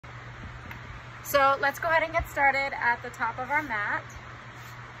So let's go ahead and get started at the top of our mat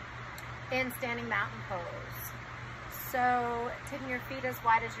in standing mountain pose. So taking your feet as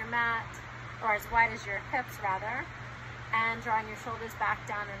wide as your mat, or as wide as your hips rather, and drawing your shoulders back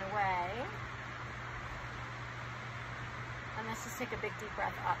down and away. And let's just take a big deep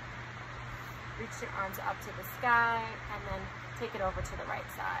breath up. Reach your arms up to the sky and then take it over to the right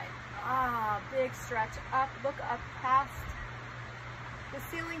side. Big stretch up, look up past the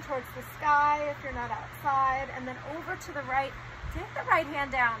ceiling towards the sky if you're not outside, and then over to the right. Take the right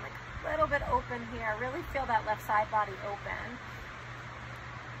hand down, like a little bit open here. Really feel that left side body open.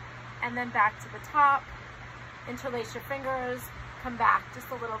 And then back to the top. Interlace your fingers, come back just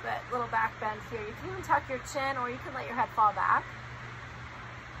a little bit, little back bend here. You can even tuck your chin or you can let your head fall back.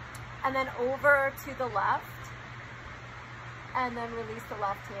 And then over to the left. And then release the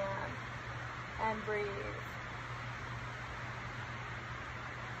left hand and breathe.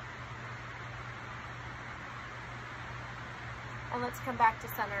 And let's come back to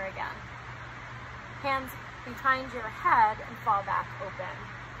center again. Hands behind your head and fall back open.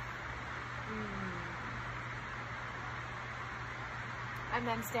 And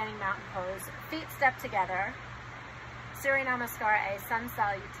then standing mountain pose. Feet step together. Surya Namaskar, a sun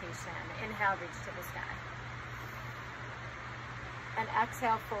salutation. Inhale, reach to the sky. And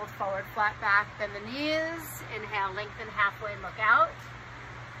exhale, fold forward, flat back, bend the knees. Inhale, lengthen halfway, look out.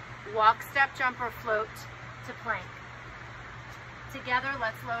 Walk, step, jump, or float to plank. Together,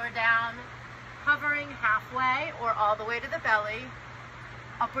 let's lower down, hovering halfway or all the way to the belly.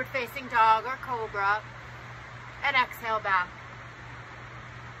 Upward facing dog or cobra. And exhale back.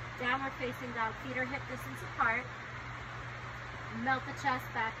 Downward facing dog, feet are hip distance apart. Melt the chest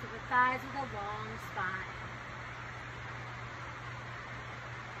back to the thighs with a long spine.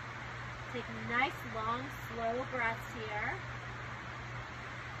 Take nice, long, slow breaths here.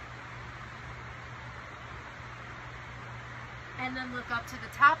 And then look up to the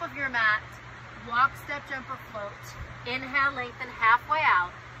top of your mat. Walk, step, jump, or float. Inhale, lengthen halfway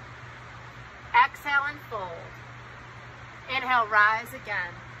out. Exhale and fold. Inhale, rise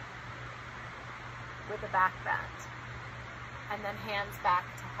again with the back bend. And then hands back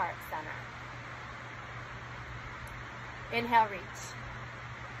to heart center. Inhale, reach.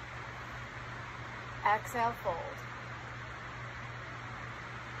 Exhale, fold.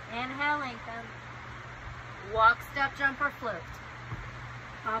 Inhale, lengthen. Walk, step, jump, or float.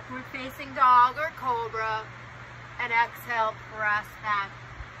 Upward facing dog or cobra. And exhale, press back.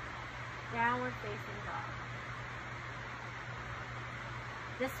 Downward facing dog.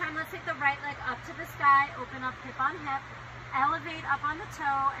 This time, let's take the right leg up to the sky, open up hip on hip, elevate up on the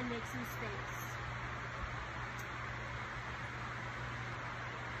toe, and make some space.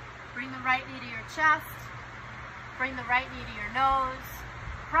 Bring the right knee to your chest. Bring the right knee to your nose.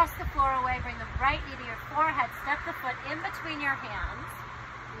 Press the floor away, bring the right knee to your forehead, step the foot in between your hands.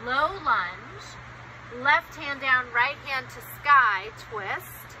 Low lunge. Left hand down, right hand to sky,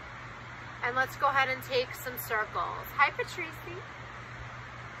 twist. And let's go ahead and take some circles. Hi, Patrice.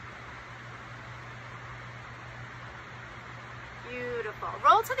 Beautiful.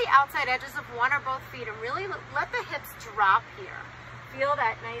 Roll to the outside edges of one or both feet and really let the hips drop here. Feel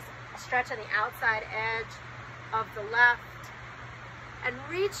that nice stretch on the outside edge of the left and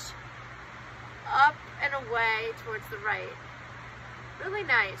reach up and away towards the right. Really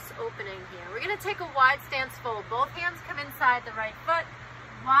nice opening here. We're going to take a wide stance fold. Both hands come inside the right foot.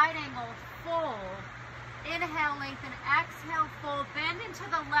 Wide angle fold. Inhale, lengthen, exhale, fold. Bend into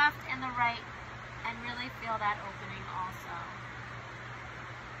the left and the right and really feel that opening also.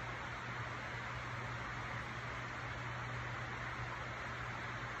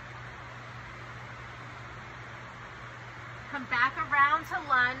 Come back around to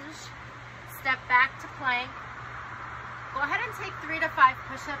lunge, step back to plank. Go ahead and take 3 to 5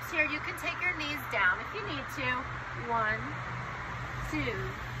 push-ups here. You can take your knees down if you need to. 1, 2,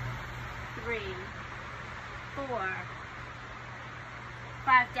 3, 4,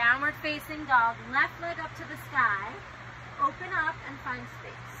 5. Downward facing dog, left leg up to the sky. Open up and find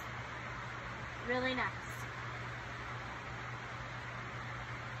space. Really nice.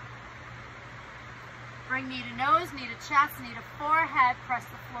 Bring knee to nose, knee to chest, knee to forehead. Press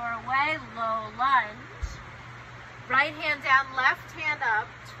the floor away, low lunge. Right hand down, left hand up,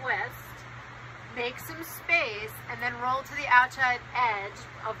 twist. Make some space and then roll to the outside edge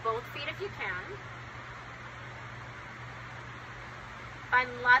of both feet if you can. Find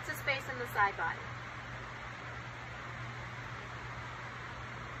lots of space in the side body.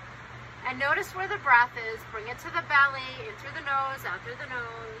 And notice where the breath is. Bring it to the belly, in through the nose, out through the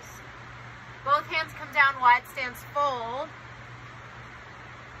nose. Both hands come down, wide stance fold.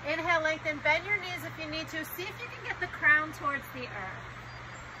 Inhale, lengthen, bend your knees if you need to. See if you can get the crown towards the earth.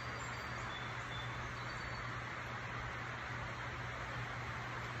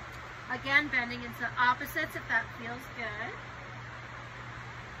 Again, bending into opposites if that feels good.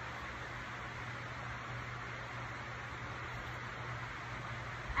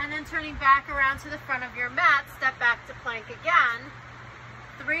 And then turning back around to the front of your mat, step back to plank again.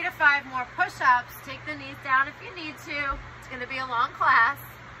 3 to 5 more push-ups. Take the knees down if you need to. It's going to be a long class.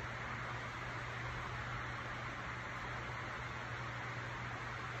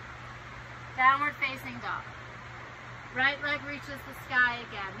 Downward facing dog. Right leg reaches the sky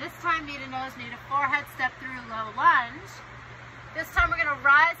again. This time, knee to nose, knee to forehead, step through low lunge. This time we're going to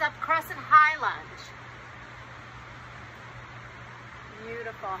rise up, crescent high lunge.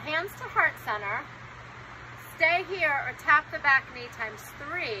 Beautiful. Hands to heart center. Stay here or tap the back knee times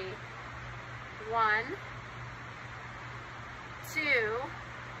 3. 1, 2.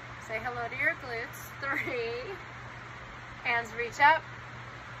 Say hello to your glutes. 3. Hands reach up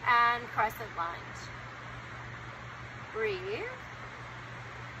and crescent lunge. Breathe.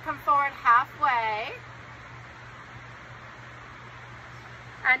 Come forward halfway.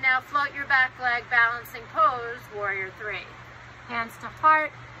 And now float your back leg, balancing pose, warrior 3. Hands to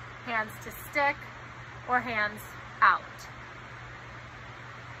heart, hands to stick, or hands out.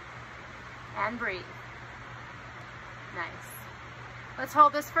 And breathe. Nice. Let's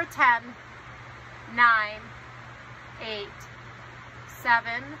hold this for 10, 9, 8,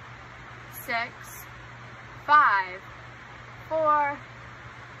 7, 6, 5, 4,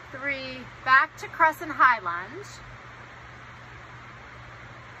 3, back to crescent high lunge.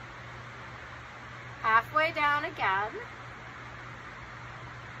 Halfway down again.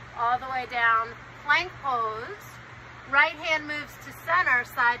 All the way down, plank pose. Right hand moves to center,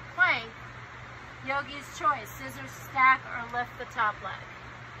 side plank. Yogi's choice, scissors stack or lift the top leg.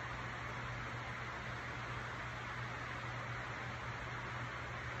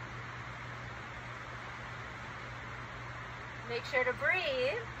 Make sure to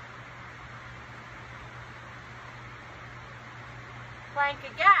breathe. Plank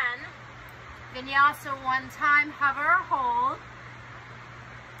again. Vinyasa one time, hover or hold.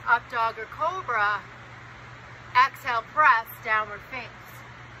 Up dog or cobra. Exhale, press, downward face.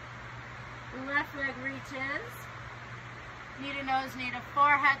 Left leg reaches. Knee to nose, knee to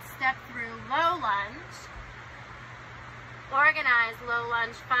forehead, step through low lunge. Organize low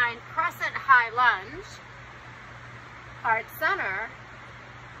lunge, find crescent high lunge. Heart center.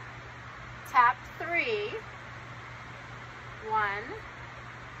 Tap 3. 1,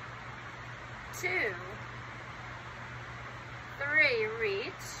 2, 3.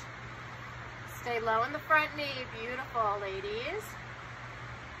 Reach. Stay low in the front knee. Beautiful, ladies.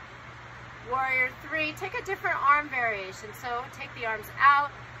 Warrior 3. Take a different arm variation. So take the arms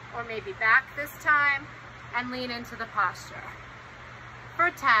out or maybe back this time and lean into the posture.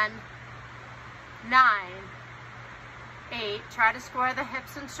 For 10, 9, 8. Try to square the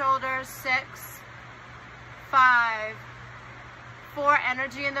hips and shoulders. 6, 5, 4.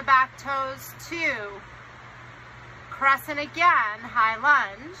 Energy in the back toes. 2. Crescent again. High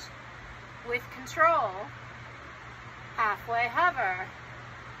lunge with control. Halfway hover.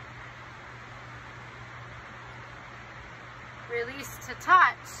 Release to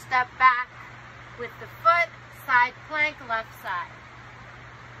touch. Step back with the foot. Side plank, left side.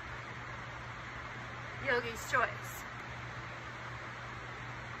 Yogi's choice.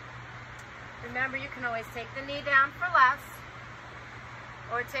 Remember, you can always take the knee down for less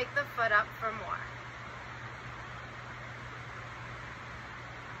or take the foot up for more.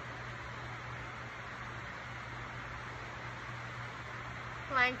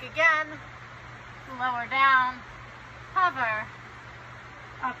 Plank again, lower down, hover,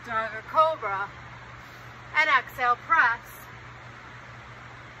 up dog or cobra, and exhale, press,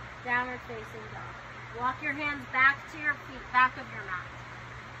 downward facing dog. Walk your hands back to your feet, back of your mat.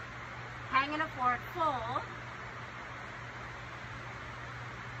 Hang in a forward fold.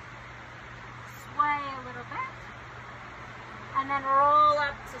 Sway a little bit. And then roll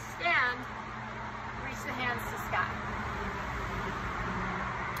up to stand. Reach the hands to sky.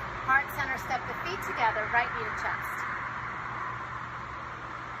 Heart center, step the feet together, right knee to chest.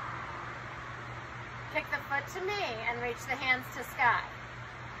 Kick the foot to knee and reach the hands to sky.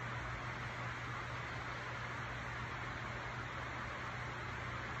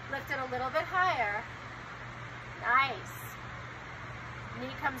 Lift it a little bit higher. Nice.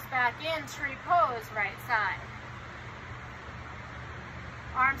 Knee comes back in, tree pose, right side.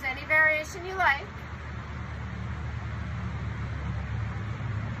 Arms any variation you like.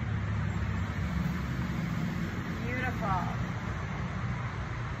 Beautiful.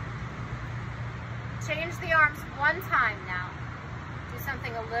 Change the arms one time now. Do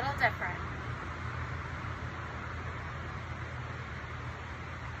something a little different.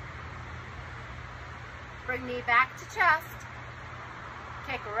 Bring knee back to chest.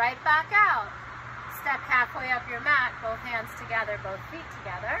 Kick right back out. Step halfway up your mat, both hands together, both feet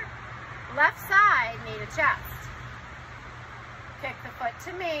together. Left side, knee to chest. Kick the foot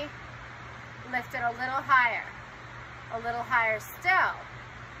to me. Lift it a little higher still.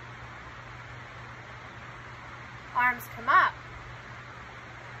 Arms come up.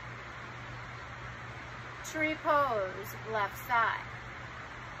 Tree pose, left side.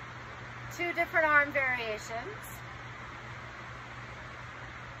 2 different arm variations.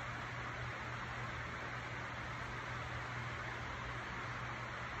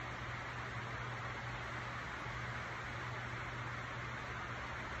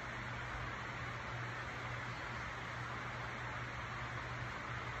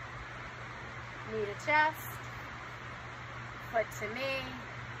 Knee to chest, foot to me,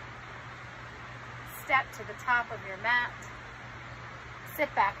 step to the top of your mat,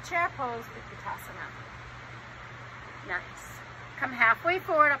 sit back, chair pose, Utkatasana. Nice. Come halfway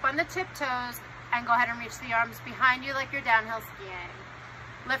forward up on the tiptoes and go ahead and reach the arms behind you like you're downhill skiing.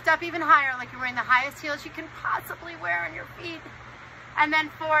 Lift up even higher like you're wearing the highest heels you can possibly wear on your feet. And then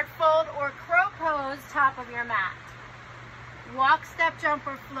forward fold or crow pose, top of your mat. Walk, step, jump,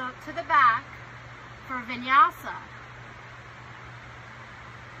 or float to the back for vinyasa.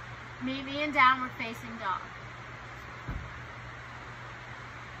 Meet me in downward facing dog.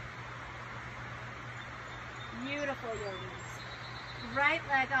 Beautiful, yogis. Right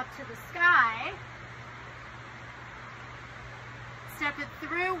leg up to the sky. Step it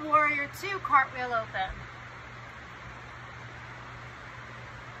through, warrior 2, cartwheel open.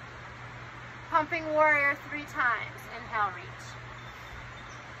 Pumping warrior 3 times. Inhale, reach.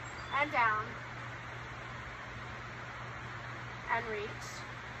 And down. And reach.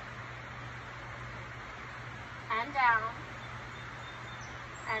 And down.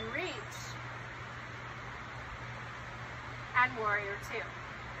 And reach. And warrior 2.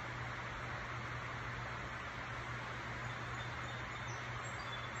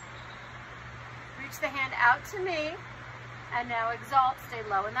 Reach the hand out to me, and now exalt, stay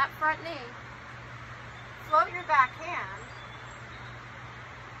low in that front knee. Float your back hand.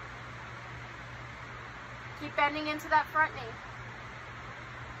 Keep bending into that front knee.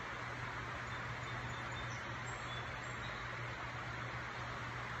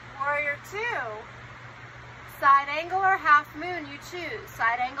 Warrior 2. Side angle or half moon, you choose.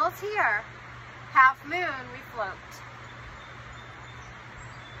 Side angle's here. Half moon, we float.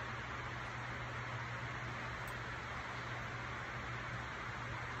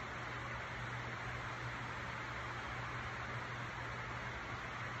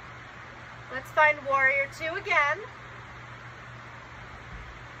 Let's find warrior 2 again.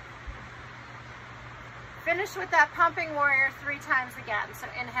 Finish with that pumping warrior 3 times again. So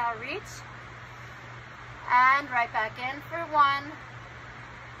inhale, reach. And right back in for 1.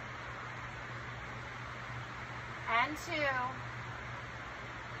 And 2.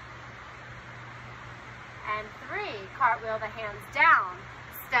 And 3. Cartwheel the hands down.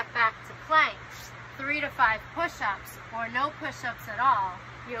 Step back to plank. 3 to 5 push-ups or no push-ups at all.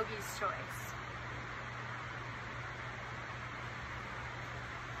 Yogi's choice.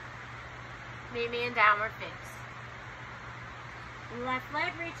 Meet me in downward face. Left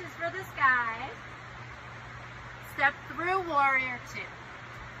leg reaches for the sky. Step through warrior 2.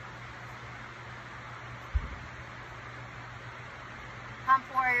 Pump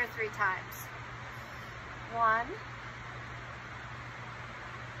warrior 3 times. 1,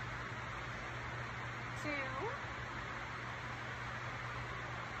 2,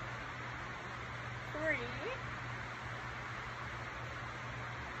 3.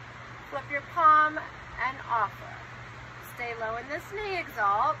 Flip your palm and offer. Stay low in this knee,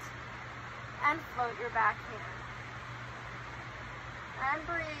 exalt, and float your back hand. And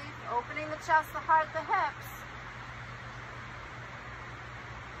breathe, opening the chest, the heart, the hips.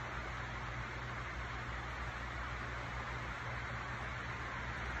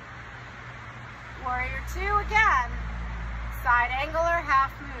 Warrior 2 again. Side angle or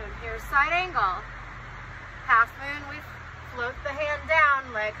half moon. Here's side angle. Half moon, we float the hand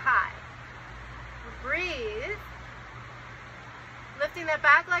down, leg high. Breathe. Lifting that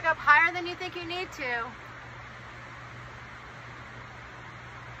back leg up higher than you think you need to.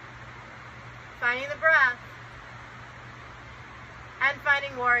 Finding the breath. And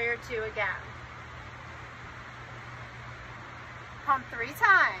finding warrior 2 again. Pump 3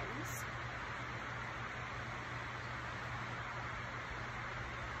 times.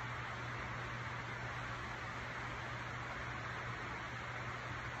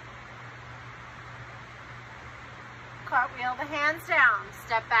 cartwheel the hands down,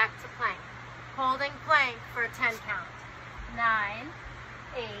 step back to plank. Holding plank for a 10 count. 9,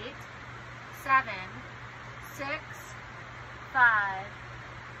 8, 7, 6, 5,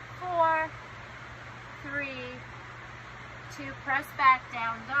 4, 3, 2, press back,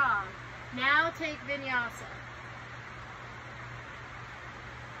 down dog. Now take vinyasa.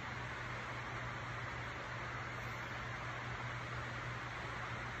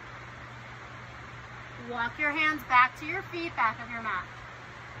 Walk your hands back to your feet, back of your mat.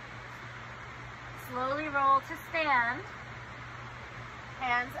 Slowly roll to stand.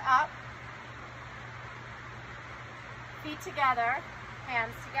 Hands up. Feet together,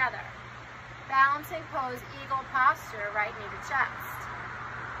 hands together. Balancing pose, eagle posture, right knee to chest.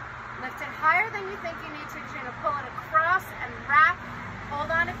 Lift it higher than you think you need to. You're going to pull it across and wrap.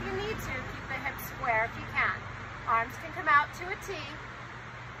 Hold on if you need to. Keep the hips square if you can. Arms can come out to a T.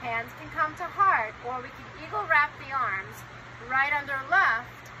 Hands can come to heart, or we can eagle wrap the arms right under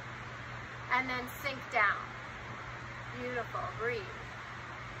left and then sink down. Beautiful, breathe.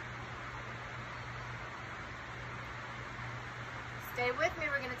 Stay with me,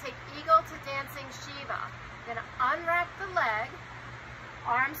 we're going to take eagle to dancing Shiva. Going to unwrap the leg,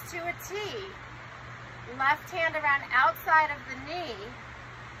 arms to a T, left hand around outside of the knee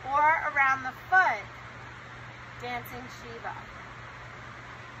or around the foot, dancing Shiva.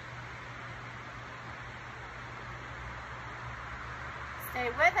 Stay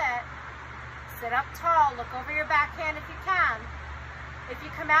with it. Sit up tall. Look over your backhand if you can. If you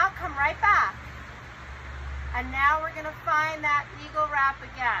come out, come right back. And now we're going to find that eagle wrap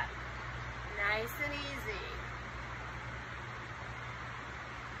again. Nice and easy.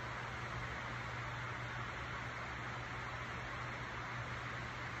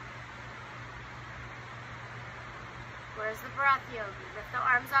 Where's the breath, Yogi? Lift the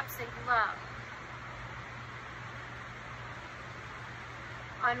arms up, sink low.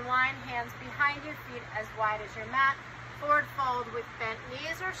 Unwind, hands behind your feet as wide as your mat. Forward fold with bent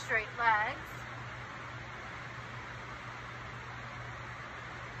knees or straight legs.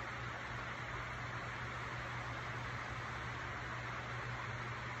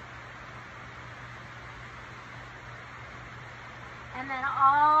 And then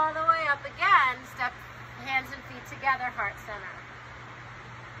all the way up again, step hands and feet together, heart center.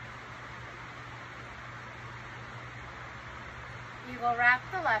 You will wrap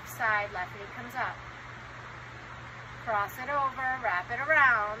the left side, left knee comes up. Cross it over, wrap it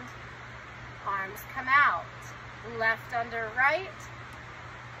around. Arms come out. Left under right.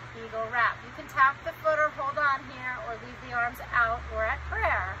 Eagle wrap. You can tap the foot or hold on here or leave the arms out or at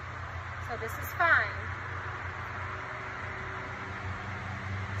prayer. So this is fine.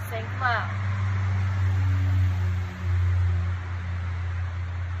 Sink low.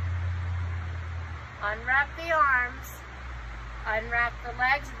 Unwrap the arms. Unwrap the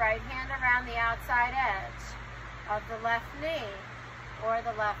legs, right hand around the outside edge of the left knee or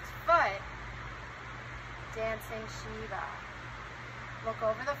the left foot, dancing Shiva. Look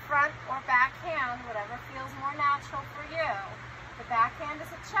over the front or back hand, whatever feels more natural for you. The back hand is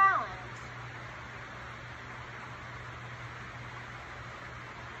a challenge.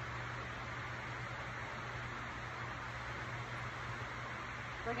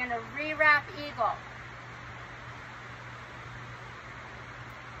 We're going to rewrap eagle.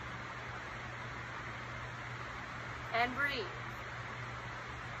 And breathe.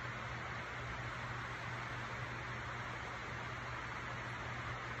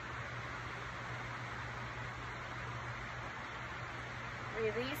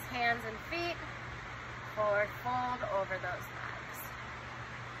 Release hands and feet. Forward fold over those legs.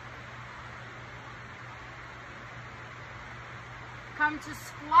 Come to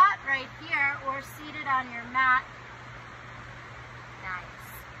squat right here or seated on your mat. Nice.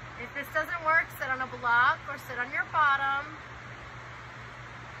 If this doesn't work, sit on a block or sit on your bottom.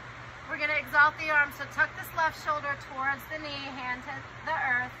 We're going to exalt the arms, so tuck this left shoulder towards the knee, hand to the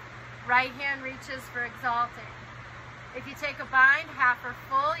earth. Right hand reaches for exalting. If you take a bind, half or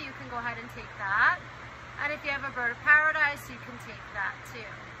full, you can go ahead and take that. And if you have a bird of paradise, you can take that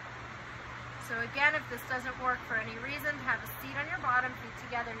too. So again, if this doesn't work for any reason, have a seat on your bottom, feet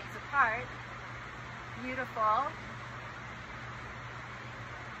together, knees apart. Beautiful.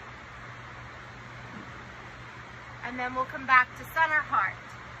 And then we'll come back to center heart.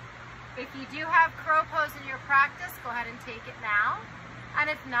 If you do have crow pose in your practice, go ahead and take it now. And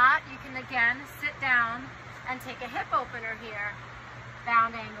if not, you can again sit down and take a hip opener here,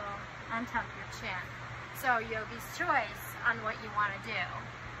 bound angle, and tuck your chin. So yogi's choice on what you want to do.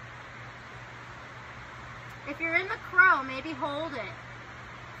 If you're in the crow, maybe hold it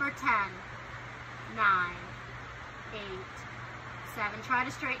for 10, 9, 8, 7. Try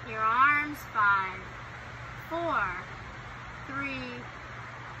to straighten your arms. 5, 4, 3,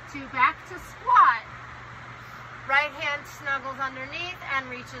 2. Back to squat. Right hand snuggles underneath and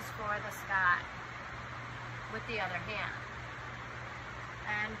reaches for the sky with the other hand.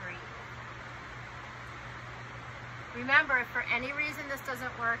 And breathe. Remember, if for any reason this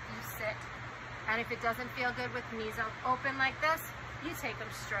doesn't work, you sit. And if it doesn't feel good with knees open like this, you take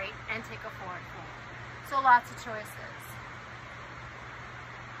them straight and take a forward fold. So lots of choices.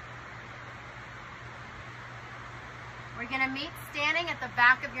 We're going to meet standing at the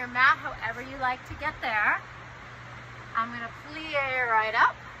back of your mat, however you like to get there. I'm going to plie right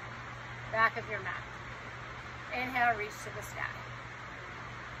up, back of your mat. Inhale, reach to the sky.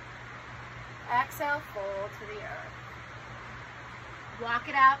 Exhale, fold to the earth. Walk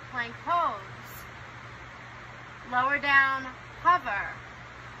it out, plank pose. Lower down, hover.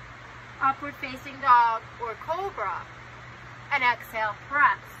 Upward facing dog or cobra. And exhale,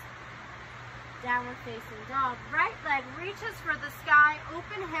 press. Downward facing dog. Right leg reaches for the sky,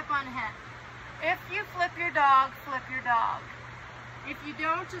 open hip on hip. If you flip your dog, flip your dog. If you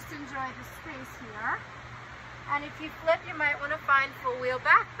don't, just enjoy the space here. And if you flip, you might want to find full wheel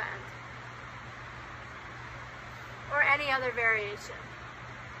back bend. Or any other variation.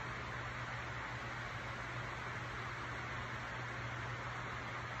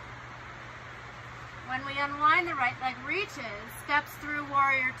 When we unwind, the right leg reaches, steps through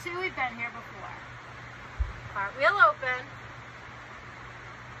warrior 2. We've been here before. Cartwheel open.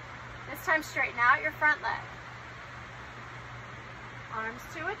 This time straighten out your front leg. Arms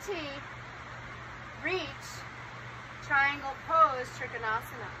to a T. Reach. Triangle pose,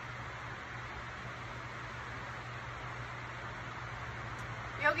 Trikonasana.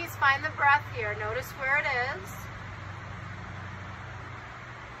 Yogis, find the breath here. Notice where it is.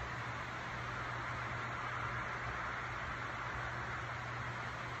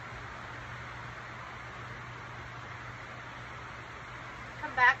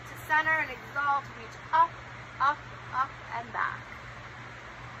 Come back to center and exalt. Reach up, up, up, and back.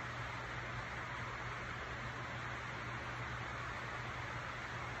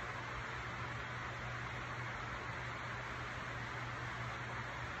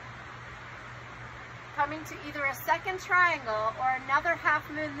 Coming to either a second triangle or another half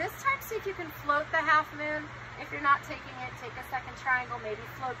moon. This time, see if you can float the half moon. If you're not taking it, take a second triangle, maybe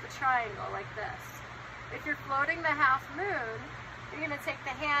float the triangle like this. If you're floating the half moon, you're going to take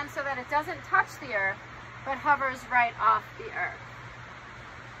the hand so that it doesn't touch the earth, but hovers right off the earth.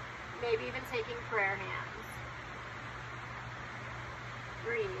 Maybe even taking prayer hands.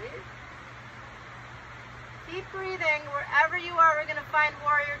 Breathe. Keep breathing. Wherever you are, we're going to find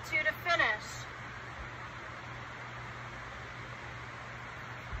warrior 2 to finish.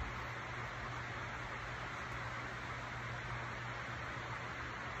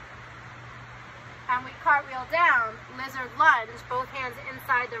 And we cartwheel down, lizard lunge, both hands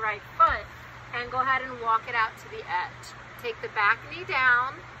inside the right foot, and go ahead and walk it out to the edge. Take the back knee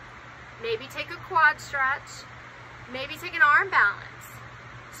down, maybe take a quad stretch, maybe take an arm balance.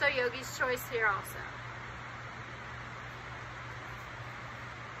 So yogi's choice here also.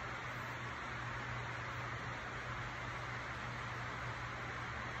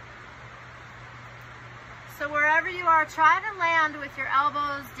 So wherever you are, try to land with your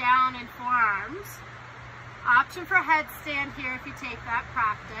elbows down and forearms. Option for headstand here if you take that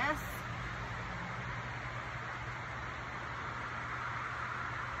practice.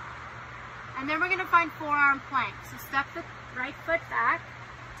 And then we're going to find forearm planks. So step the right foot back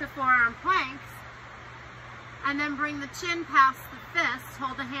to forearm planks. And then bring the chin past the fists.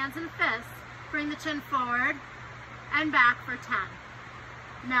 Hold the hands in fists. Bring the chin forward and back for 10,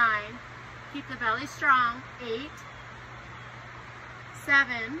 9, keep the belly strong, 8,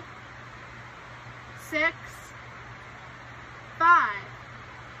 7, 6, 5,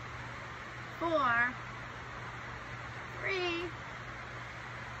 4, 3,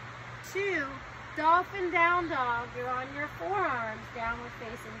 2, dolphin down dog. You're on your forearms, downward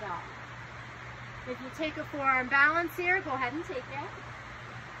facing dog. If you take a forearm balance here, go ahead and take it.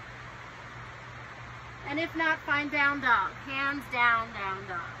 And if not, find down dog. Hands down, down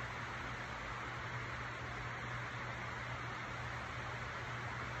dog.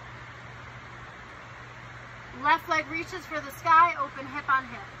 Left leg reaches for the sky, open hip on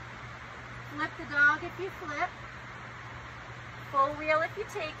hip. Flip the dog if you flip. Full wheel if you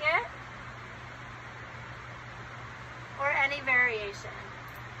take it. Or any variation.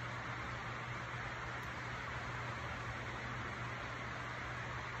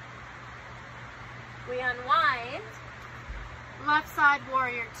 We unwind. Left side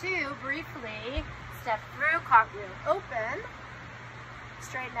warrior 2 briefly. Step through, cartwheel open.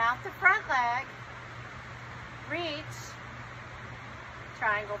 Straighten out the front leg. Reach,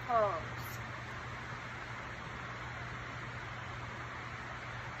 triangle pose.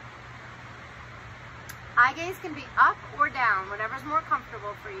 Eye gaze can be up or down, whatever's more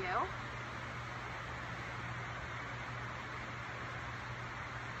comfortable for you.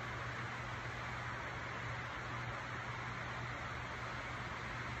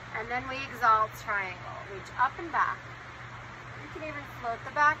 And then we exalt triangle. Reach up and back. You can even float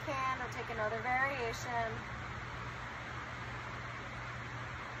the back hand or take another variation.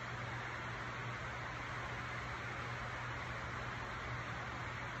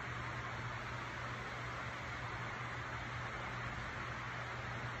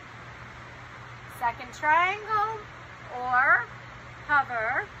 Second triangle, or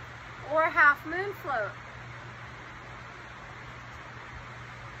hover, or half moon float.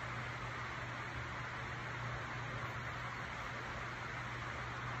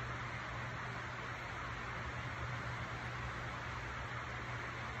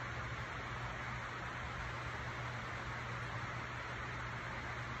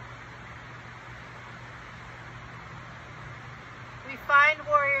 We find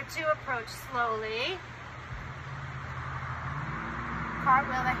warrior two, approach slowly.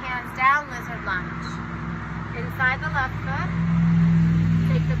 Cartwheel the hands down, lizard lunge. Inside the left foot.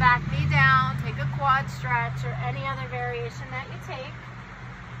 Take the back knee down, take a quad stretch or any other variation that you take.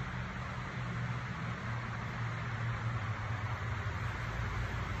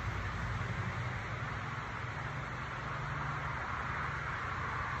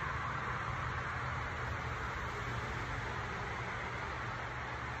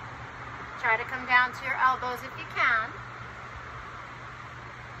 Try to come down to your elbows if you can.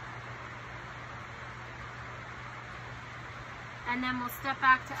 And then we'll step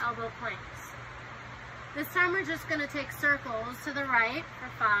back to elbow planks. This time we're just going to take circles to the right for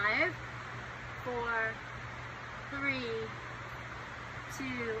 5, 4, 3, 2,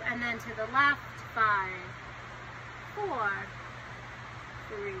 and then to the left, 5, 4,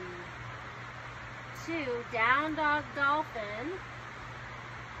 3, 2, down dog dolphin.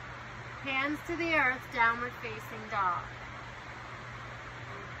 Hands to the earth, downward facing dog.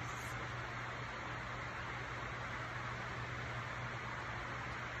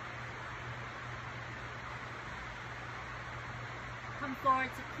 Come forward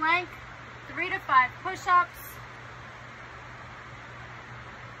to plank, 3 to 5 push-ups.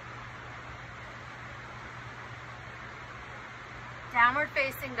 Downward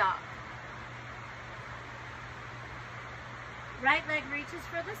facing dog. Right leg reaches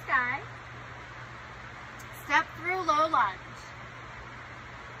for the sky. Step through low lunge.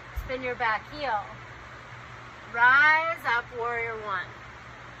 Spin your back heel. Rise up, warrior one.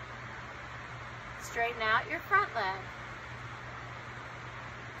 Straighten out your front leg.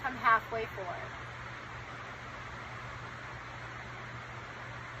 Come halfway forward.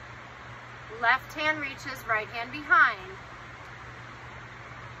 Left hand reaches, right hand behind.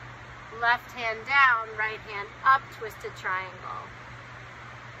 Left hand down, right hand up, twisted triangle.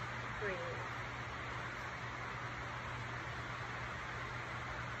 Breathe.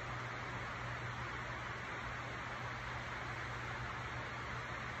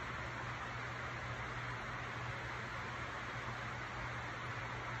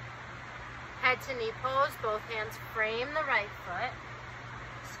 Head to knee pose, both hands frame the right foot.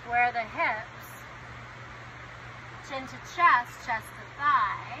 Square the hips. Chin to chest, chest to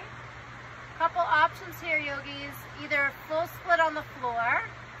thigh. Couple options here, yogis. Either full split on the floor,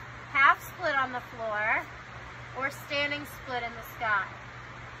 half split on the floor, or standing split in the sky.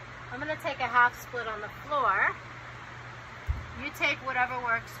 I'm going to take a half split on the floor. You take whatever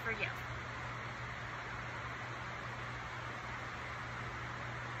works for you.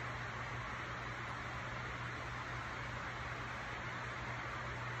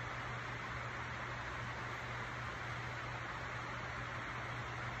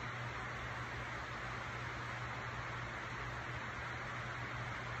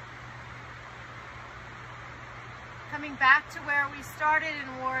 Coming back to where we started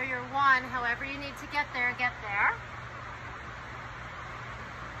in Warrior One, however you need to get there, get there.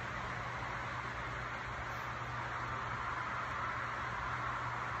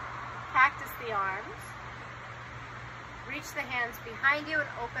 Cactus the arms. Reach the hands behind you and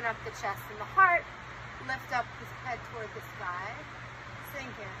open up the chest and the heart. Lift up the head toward the sky.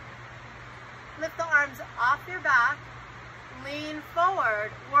 Sink in. Lift the arms off your back. Lean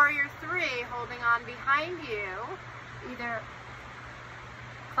forward. Warrior Three, holding on behind you. Either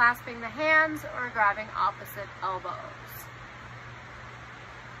clasping the hands or grabbing opposite elbows.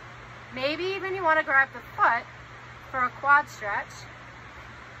 Maybe even you want to grab the foot for a quad stretch.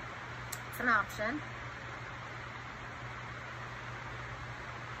 It's an option.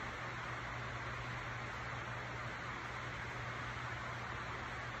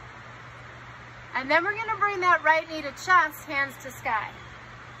 And then we're going to bring that right knee to chest, hands to sky.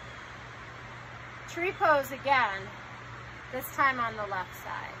 Tree pose again, this time on the left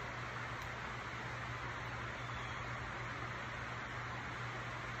side.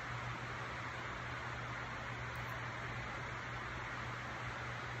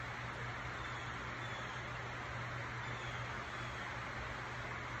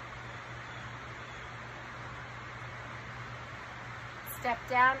 Step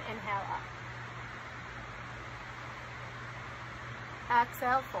down, inhale up.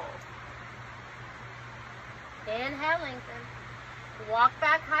 Exhale, fold. Inhale, lengthen. Walk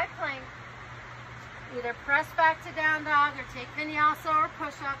back, high plank. Either press back to down dog or take vinyasa or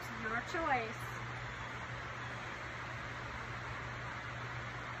push-ups, your choice.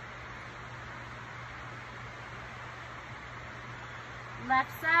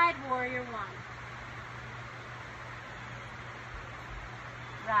 Left side, warrior one.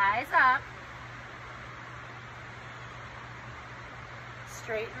 Rise up.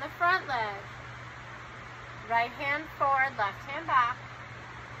 Straighten the front leg. Right hand forward, left hand back.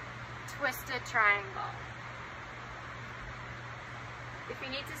 Twisted triangle. If you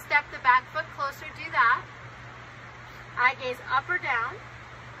need to step the back foot closer, do that. Eye gaze up or down.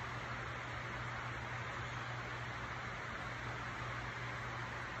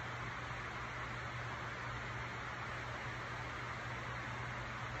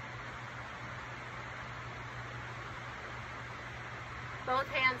 Both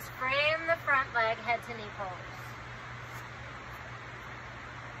hands frame the front leg, head to knee pose.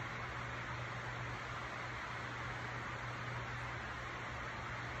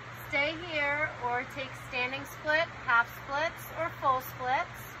 Stay here or take standing split, half splits, or full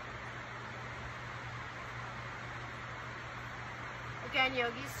splits. Again,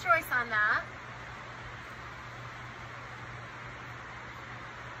 yogi's choice on that.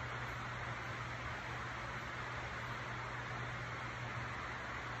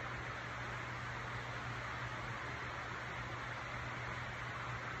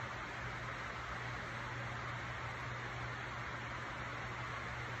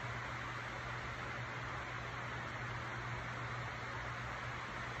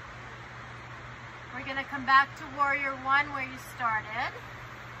 We're going to come back to warrior one where you started.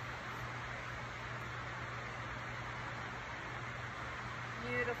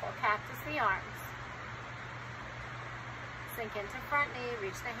 Beautiful. Cactus the arms. Sink into front knee.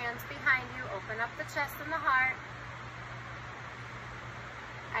 Reach the hands behind you. Open up the chest and the heart.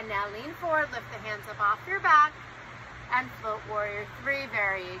 And now lean forward. Lift the hands up off your back. And float warrior three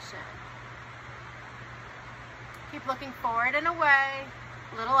variation. Keep looking forward and away.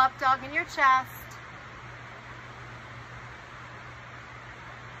 Little up dog in your chest.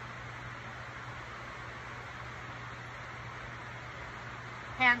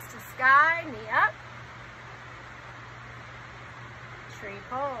 Hands to sky, knee up. Tree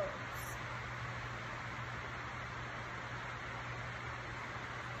pose.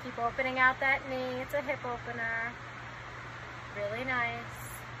 Keep opening out that knee. It's a hip opener. Really nice.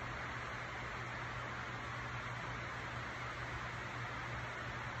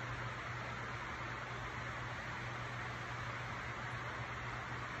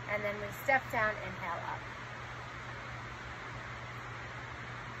 And then we step down, inhale up.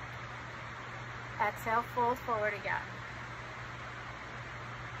 Exhale, fold forward again.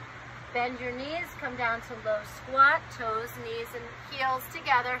 Bend your knees, come down to low squat, toes, knees, and heels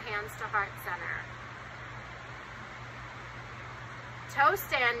together, hands to heart center. Toe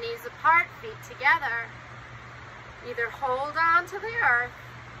stand, knees apart, feet together. Either hold on to the earth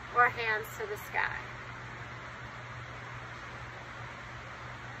or hands to the sky.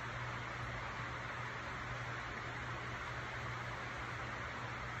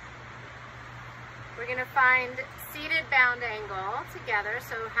 We're going to find seated bound angle together.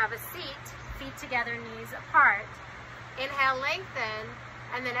 So have a seat, feet together, knees apart. Inhale, lengthen,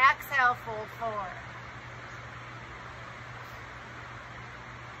 and then exhale, fold forward.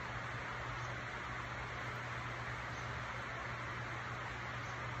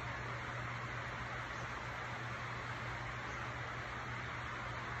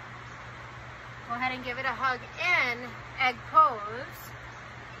 Go ahead and give it a hug in, egg pose.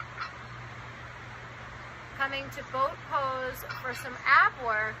 Coming to boat pose for some ab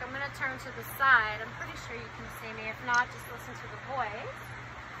work. I'm going to turn to the side. I'm pretty sure you can see me. If not, just listen to the voice.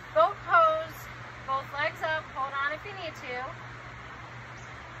 Boat pose, both legs up. Hold on if you need to.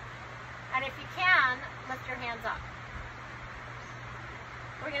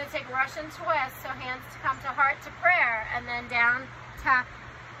 we're going to take Russian twist, so hands come to heart to prayer, and then down, tap.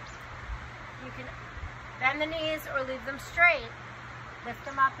 You can bend the knees or leave them straight. Lift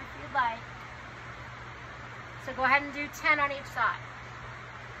them up if you'd like. So go ahead and do 10 on each side.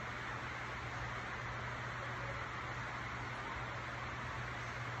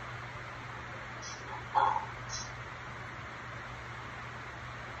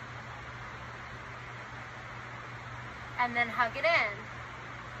 And then hug it in.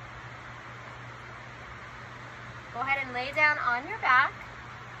 Go ahead and lay down on your back.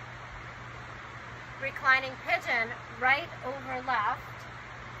 Reclining pigeon, right over left.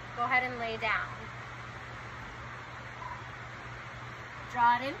 Go ahead and lay down.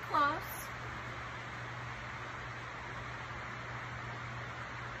 Draw it in close.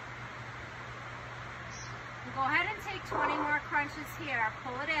 And go ahead and take 20 more crunches here.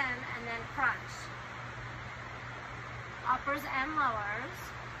 Pull it in and then crunch. Uppers and lowers.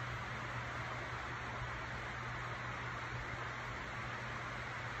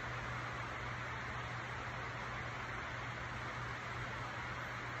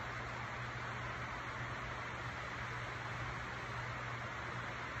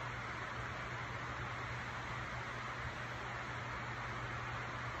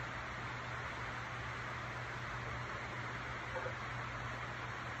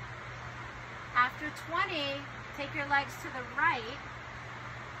 After 20, take your legs to the right,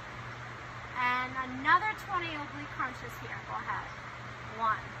 and another 20 oblique crunches here. Go ahead.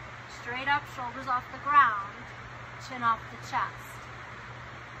 1. Straight up, shoulders off the ground, chin off the chest.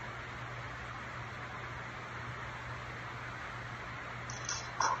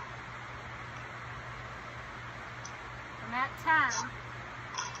 I'm at 10.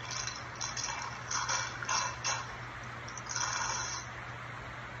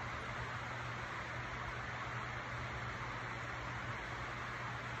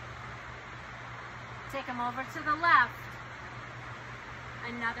 Take them over to the left.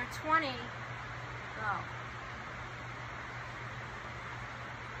 Another 20. Go.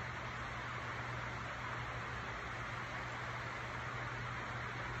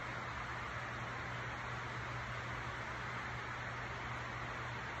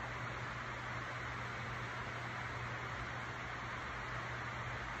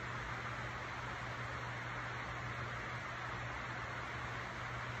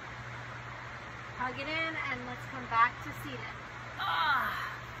 Hug it in, and let's come back to seated.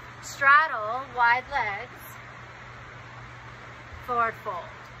 Straddle, wide legs, forward fold.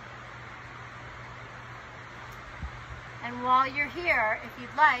 And while you're here, if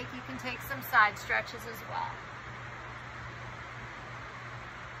you'd like, you can take some side stretches as well.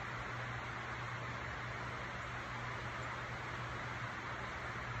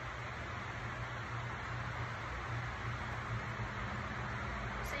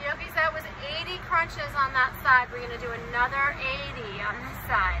 Yogis, that was 80 crunches on that side. We're going to do another 80 on this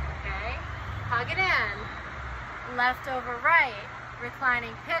side, okay? Hug it in. Left over right,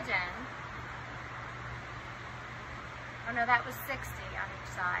 reclining pigeon. Oh no, that was 60 on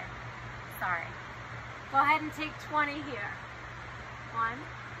each side. Sorry. Go ahead and take 20 here. 1,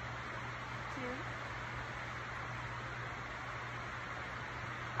 2.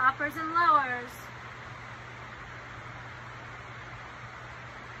 Uppers and lowers.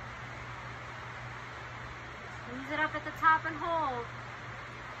 Squeeze it up at the top and hold.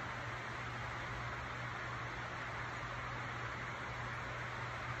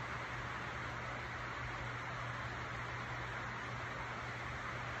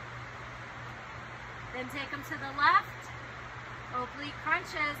 Then take them to the left. Oblique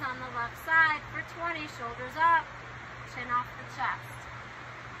crunches on the left side for 20. Shoulders up, chin off the chest.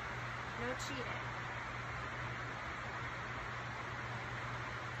 No cheating.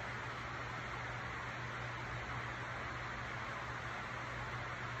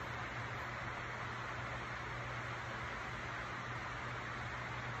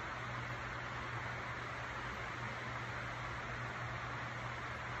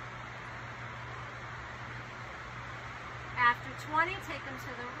 After 20, take them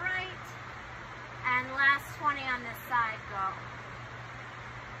to the right, and last 20 on this side, go.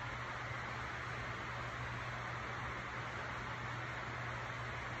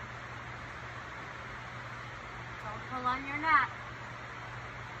 Don't pull on your neck.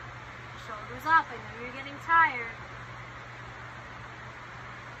 Shoulders up, I know you're getting tired.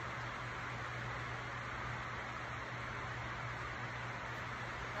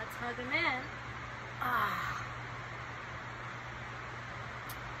 Let's hug them in.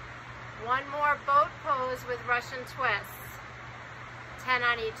 One more boat pose with Russian twists. 10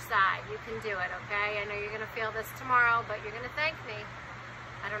 on each side. You can do it, okay? I know you're going to feel this tomorrow, but you're going to thank me.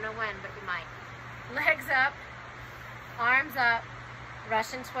 I don't know when, but you might. Legs up, arms up,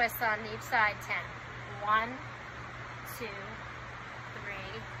 Russian twists on each side, 10. 1, 2, 3,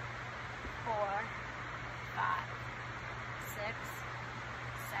 4, 5, 6,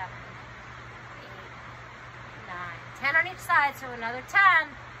 7, 8, 9. 10 on each side, so another 10.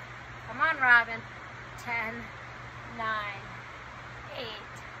 Come on, Robin. 10, 9, 8,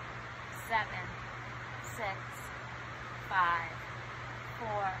 7, 6, 5, 4,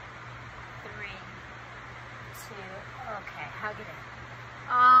 3, 2. Okay, hug it in.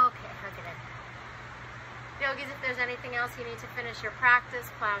 Okay, hug it in. Yogis, if there's anything else you need to finish your practice,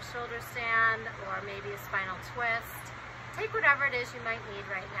 plow shoulder stand, or maybe a spinal twist, take whatever it is you might need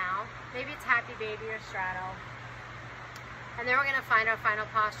right now. Maybe it's happy baby or straddle. And then we're going to find our final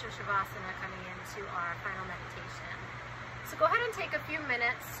posture, Shavasana, coming into our final meditation. So go ahead and take a few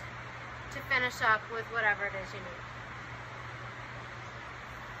minutes to finish up with whatever it is you need.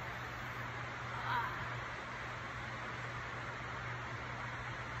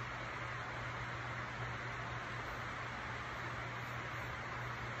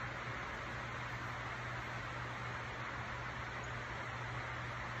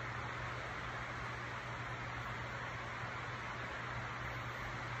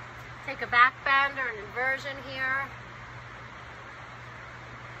 Take a back bend or an inversion here.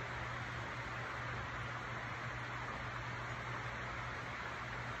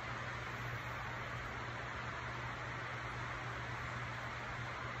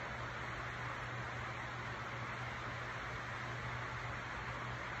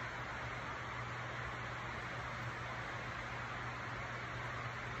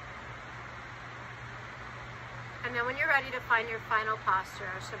 And then when you're ready to find your final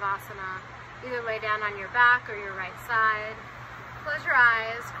posture, Shavasana, either lay down on your back or your right side. Close your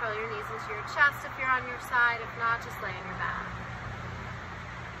eyes, curl your knees into your chest if you're on your side. If not, just lay on your back.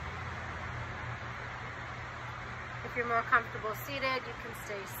 If you're more comfortable seated, you can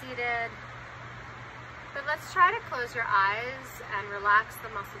stay seated. But let's try to close your eyes and relax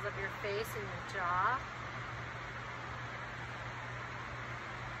the muscles of your face and your jaw.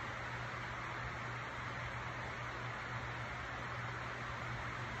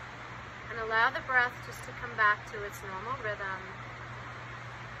 And allow the breath just to come back to its normal rhythm.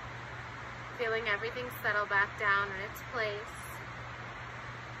 Feeling everything settle back down in its place.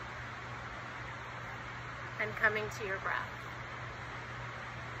 And coming to your breath.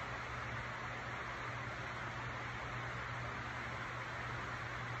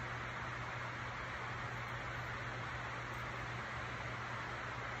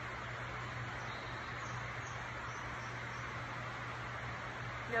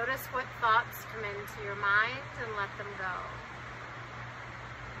 Notice what thoughts come into your mind and let them go.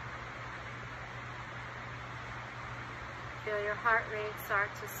 Feel your heart rate start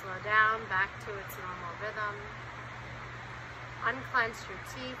to slow down back to its normal rhythm. Unclench your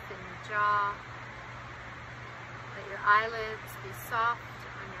teeth and your jaw. Let your eyelids be soft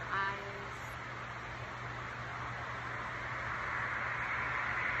on your eyes.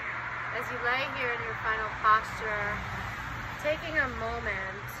 As you lay here in your final posture, taking a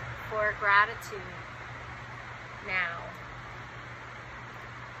moment for gratitude now.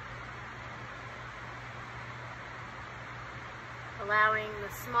 Allowing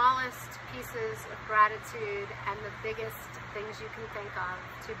the smallest pieces of gratitude and the biggest things you can think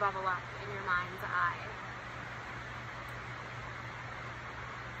of to bubble up in your mind's eye.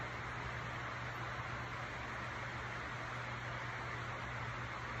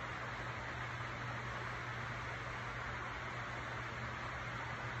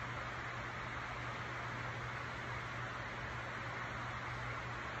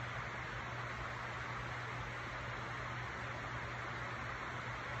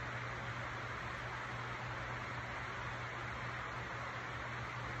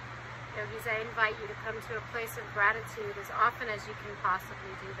 Yogis, I invite you to come to a place of gratitude as often as you can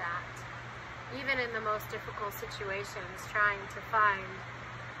possibly do that. Even in the most difficult situations, trying to find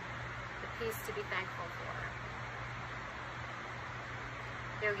the peace to be thankful for.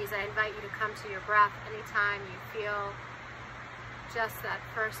 Yogis, I invite you to come to your breath anytime you feel just that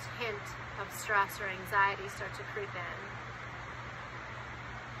first hint of stress or anxiety start to creep in.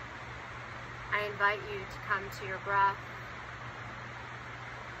 I invite you to come to your breath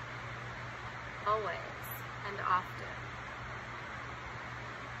always and often.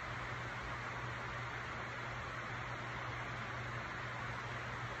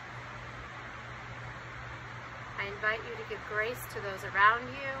 I invite you to give grace to those around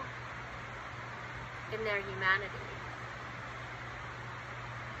you in their humanity.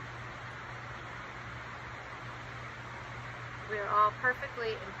 We are all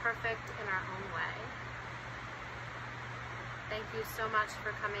perfectly imperfect in our own way. Thank you so much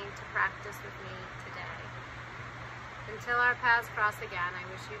for coming to practice with me today. Until our paths cross again, I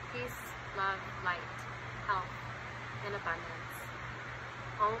wish you peace, love, light, health, and abundance.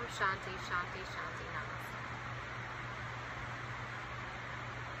 Om Shanti, Shanti, Shanti, Namaste.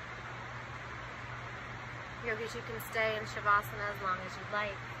 Yogis, you can stay in Shavasana as long as you'd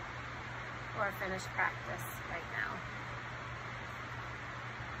like, or finish practice right now.